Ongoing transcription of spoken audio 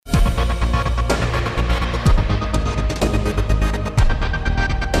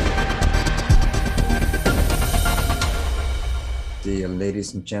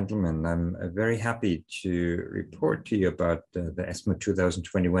Ladies and gentlemen, I'm very happy to report to you about the ESMO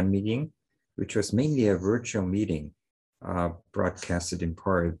 2021 meeting, which was mainly a virtual meeting broadcasted in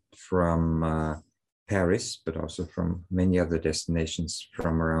part from Paris, but also from many other destinations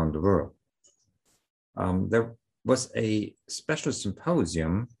from around the world. There was a special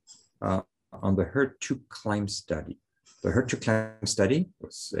symposium on the HER2CLIMB study. The HER2CLIMB study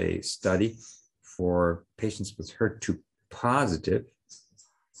was a study for patients with HER2-positive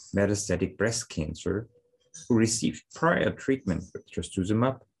metastatic breast cancer who received prior treatment with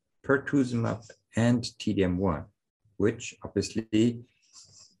trastuzumab, pertuzumab, and T-DM1, which obviously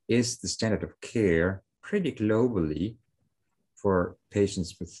is the standard of care pretty globally for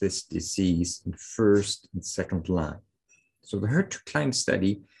patients with this disease in first and second line. So the HER2CLIMB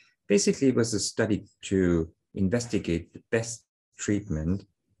study basically was a study to investigate the best treatment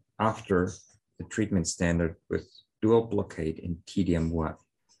after the treatment standard with dual blockade in T-DM1.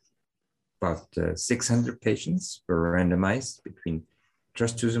 About 600 patients were randomized between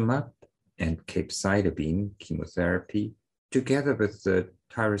trastuzumab and capecitabine chemotherapy, together with the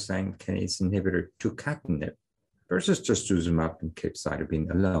tyrosine kinase inhibitor tucatinib versus trastuzumab and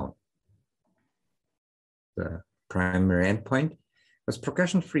capecitabine alone. The primary endpoint was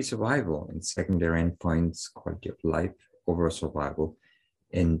progression-free survival, and secondary endpoints, quality of life, overall survival,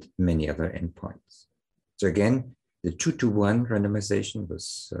 and many other endpoints. So again, the 2-to-1 randomization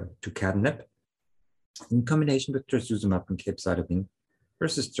was tucatinib in combination with trastuzumab and capecitabine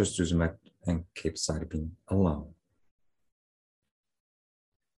versus trastuzumab and capecitabine alone.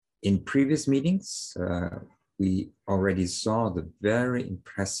 In previous meetings, we already saw the very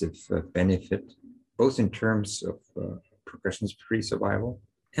impressive benefit, both in terms of progression-free survival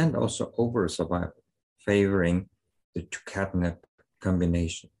and also overall survival, favoring the tucatinib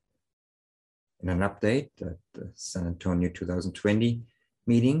combination. In an update at the San Antonio 2020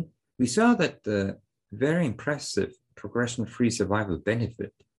 meeting, we saw that the very impressive progression-free survival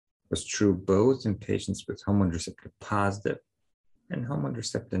benefit was true both in patients with hormone receptor positive and hormone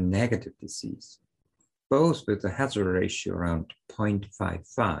receptor negative disease, both with a hazard ratio around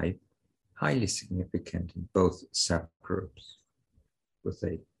 0.55, highly significant in both subgroups, with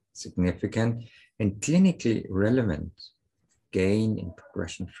a significant and clinically relevant gain in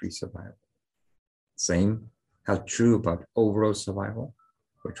progression-free survival. Same held true about overall survival,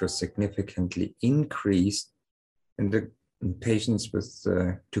 which was significantly increased in patients with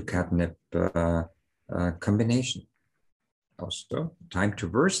tucatinib combination. Also, time to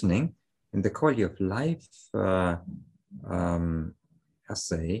worsening in the quality of life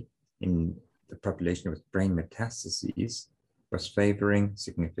assay in the population with brain metastases was favoring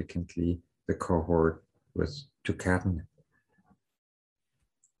significantly the cohort with tucatinib.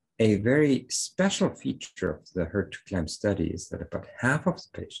 A very special feature of the HER2CLIMB study is that about half of the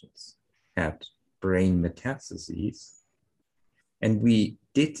patients had brain metastases, and we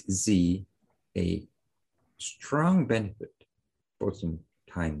did see a strong benefit, both in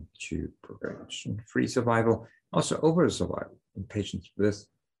time to progression-free survival, also overall survival in patients with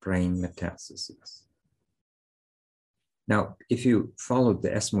brain metastases. Now, if you followed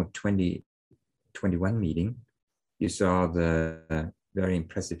the ESMO 2021 meeting, you saw the very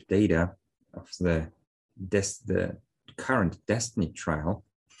impressive data of the current DESTINY trial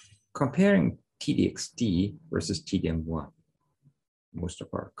comparing T-DXd versus T-DM1. Most of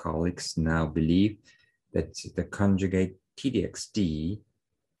our colleagues now believe that the conjugate T-DXd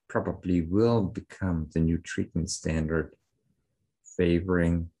probably will become the new treatment standard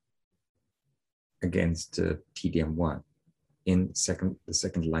favoring against T-DM1 in the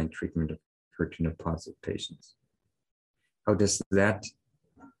second line treatment of HER2-positive patients. How does that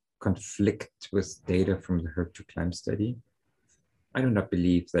conflict with data from the HER2CLIMB study? I do not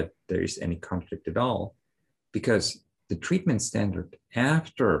believe that there is any conflict at all, because the treatment standard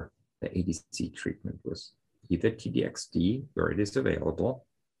after the ADC treatment was either T-DXd, where it is available,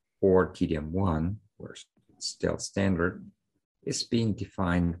 or T-DM1, where it's still standard, is being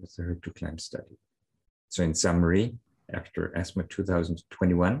defined with the HER2CLIMB study. So in summary, after ESMO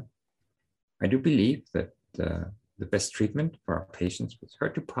 2021, I do believe that the best treatment for our patients with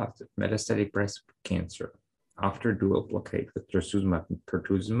HER2-positive metastatic breast cancer after dual blockade with trastuzumab and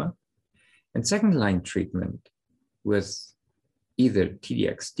pertuzumab, and second-line treatment with either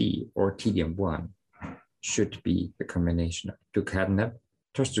T-DXd or T-DM1 should be the combination of tucatinib,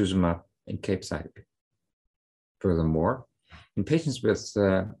 trastuzumab, and capecitabine. Furthermore, in patients with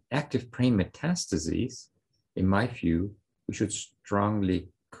active brain metastases, in my view, we should strongly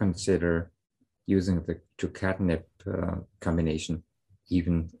consider using the tucatinib combination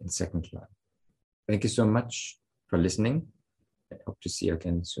even in second line. Thank you so much for listening. hope to see you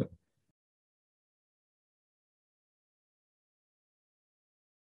again soon.